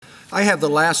I have the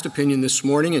last opinion this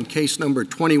morning in case number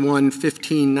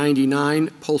 21-1599,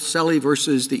 Polselli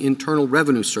versus the Internal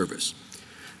Revenue Service.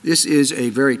 This is a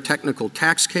very technical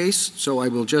tax case, so I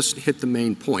will just hit the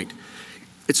main point.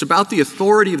 It's about the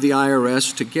authority of the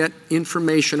IRS to get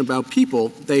information about people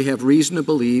they have reason to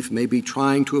believe may be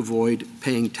trying to avoid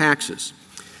paying taxes.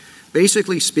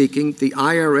 Basically speaking, the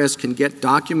IRS can get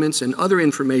documents and other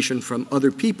information from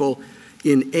other people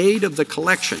in aid of the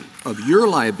collection of your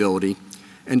liability,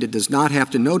 and it does not have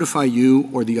to notify you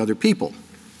or the other people.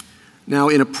 Now,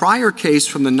 in a prior case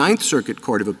from the Ninth Circuit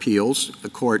Court of Appeals, the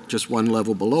court just one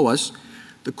level below us,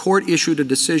 the court issued a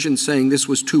decision saying this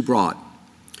was too broad.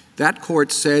 That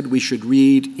court said we should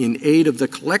read in aid of the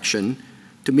collection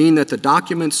to mean that the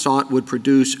documents sought would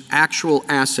produce actual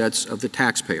assets of the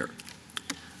taxpayer.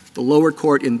 The lower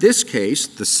court in this case,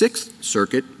 the Sixth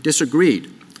Circuit,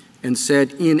 disagreed and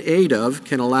said in aid of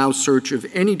can allow search of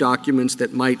any documents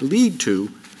that might lead to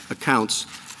accounts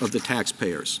of the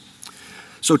taxpayers.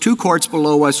 So two courts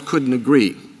below us couldn't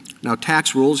agree. Now,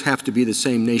 tax rules have to be the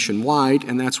same nationwide,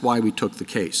 and that's why we took the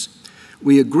case.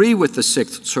 We agree with the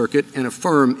Sixth Circuit and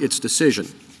affirm its decision.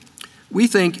 We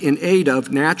think in aid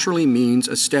of naturally means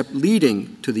a step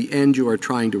leading to the end you are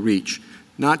trying to reach,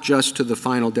 not just to the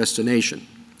final destination.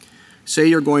 Say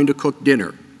you're going to cook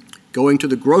dinner. Going to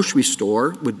the grocery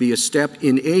store would be a step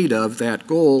in aid of that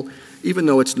goal, even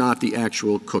though it's not the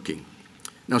actual cooking.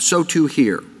 Now, so too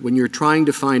here. When you're trying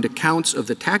to find accounts of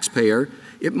the taxpayer,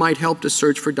 it might help to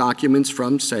search for documents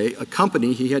from, say, a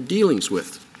company he had dealings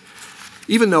with.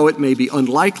 Even though it may be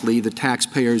unlikely the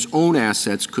taxpayer's own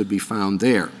assets could be found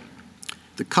there.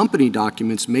 The company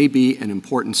documents may be an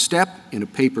important step in a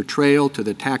paper trail to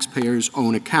the taxpayer's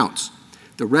own accounts.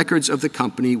 The records of the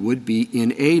company would be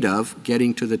in aid of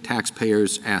getting to the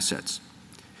taxpayer's assets.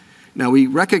 Now, we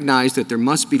recognize that there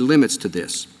must be limits to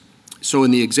this. So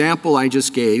in the example I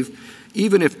just gave,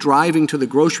 even if driving to the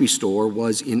grocery store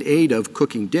was in aid of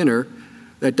cooking dinner,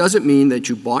 that doesn't mean that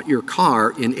you bought your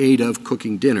car in aid of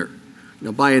cooking dinner.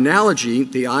 Now, by analogy,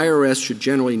 the IRS should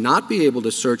generally not be able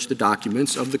to search the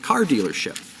documents of the car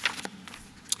dealership.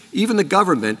 Even the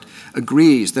government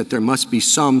agrees that there must be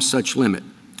some such limit.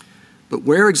 But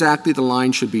where exactly the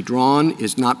line should be drawn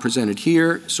is not presented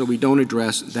here, so we don't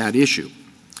address that issue.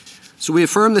 So we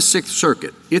affirm the Sixth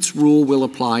Circuit. Its rule will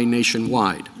apply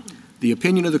nationwide. The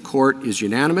opinion of the court is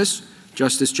unanimous.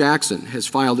 Justice Jackson has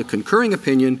filed a concurring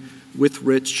opinion with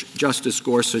which Justice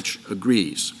Gorsuch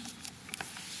agrees.